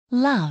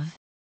love,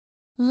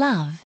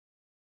 love,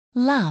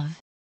 love.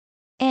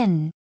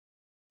 N.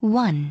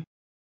 1.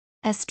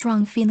 A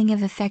strong feeling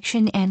of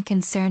affection and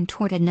concern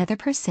toward another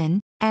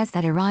person, as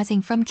that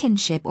arising from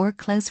kinship or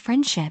close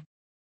friendship.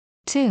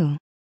 2.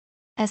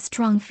 A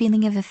strong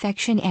feeling of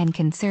affection and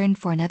concern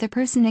for another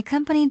person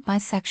accompanied by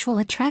sexual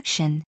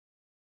attraction.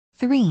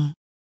 3.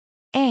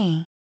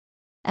 A.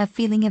 A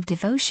feeling of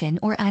devotion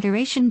or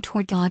adoration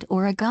toward God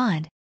or a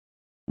god.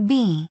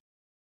 B.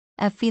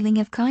 A feeling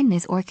of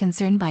kindness or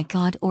concern by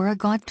God or a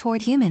god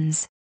toward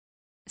humans.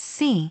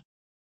 C.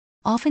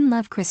 Often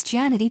love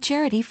Christianity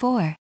charity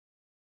for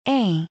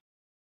A.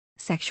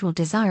 Sexual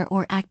desire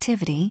or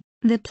activity,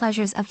 the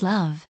pleasures of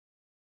love.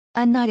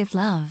 A night of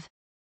love.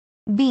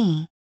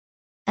 B.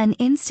 An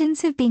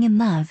instance of being in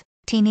love,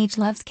 teenage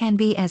loves can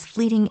be as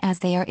fleeting as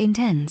they are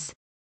intense.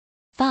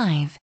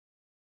 5.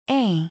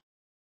 A.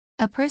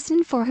 A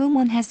person for whom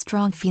one has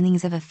strong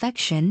feelings of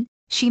affection,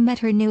 she met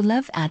her new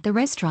love at the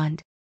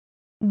restaurant.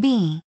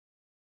 B.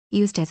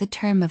 Used as a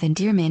term of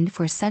endearment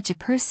for such a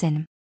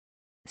person.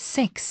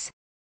 6.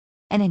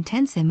 An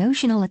intense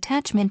emotional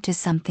attachment to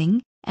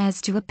something,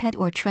 as to a pet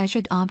or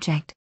treasured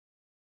object.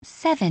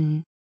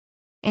 7.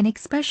 An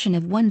expression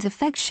of one's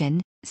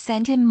affection,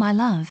 send him my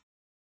love.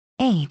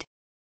 8.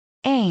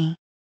 A.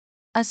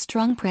 A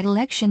strong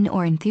predilection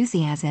or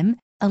enthusiasm,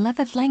 a love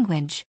of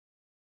language.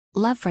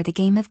 Love for the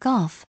game of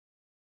golf.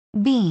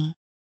 B.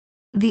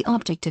 The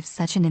object of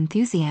such an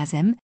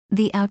enthusiasm,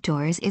 the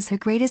outdoors is her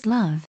greatest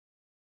love.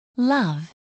 Love.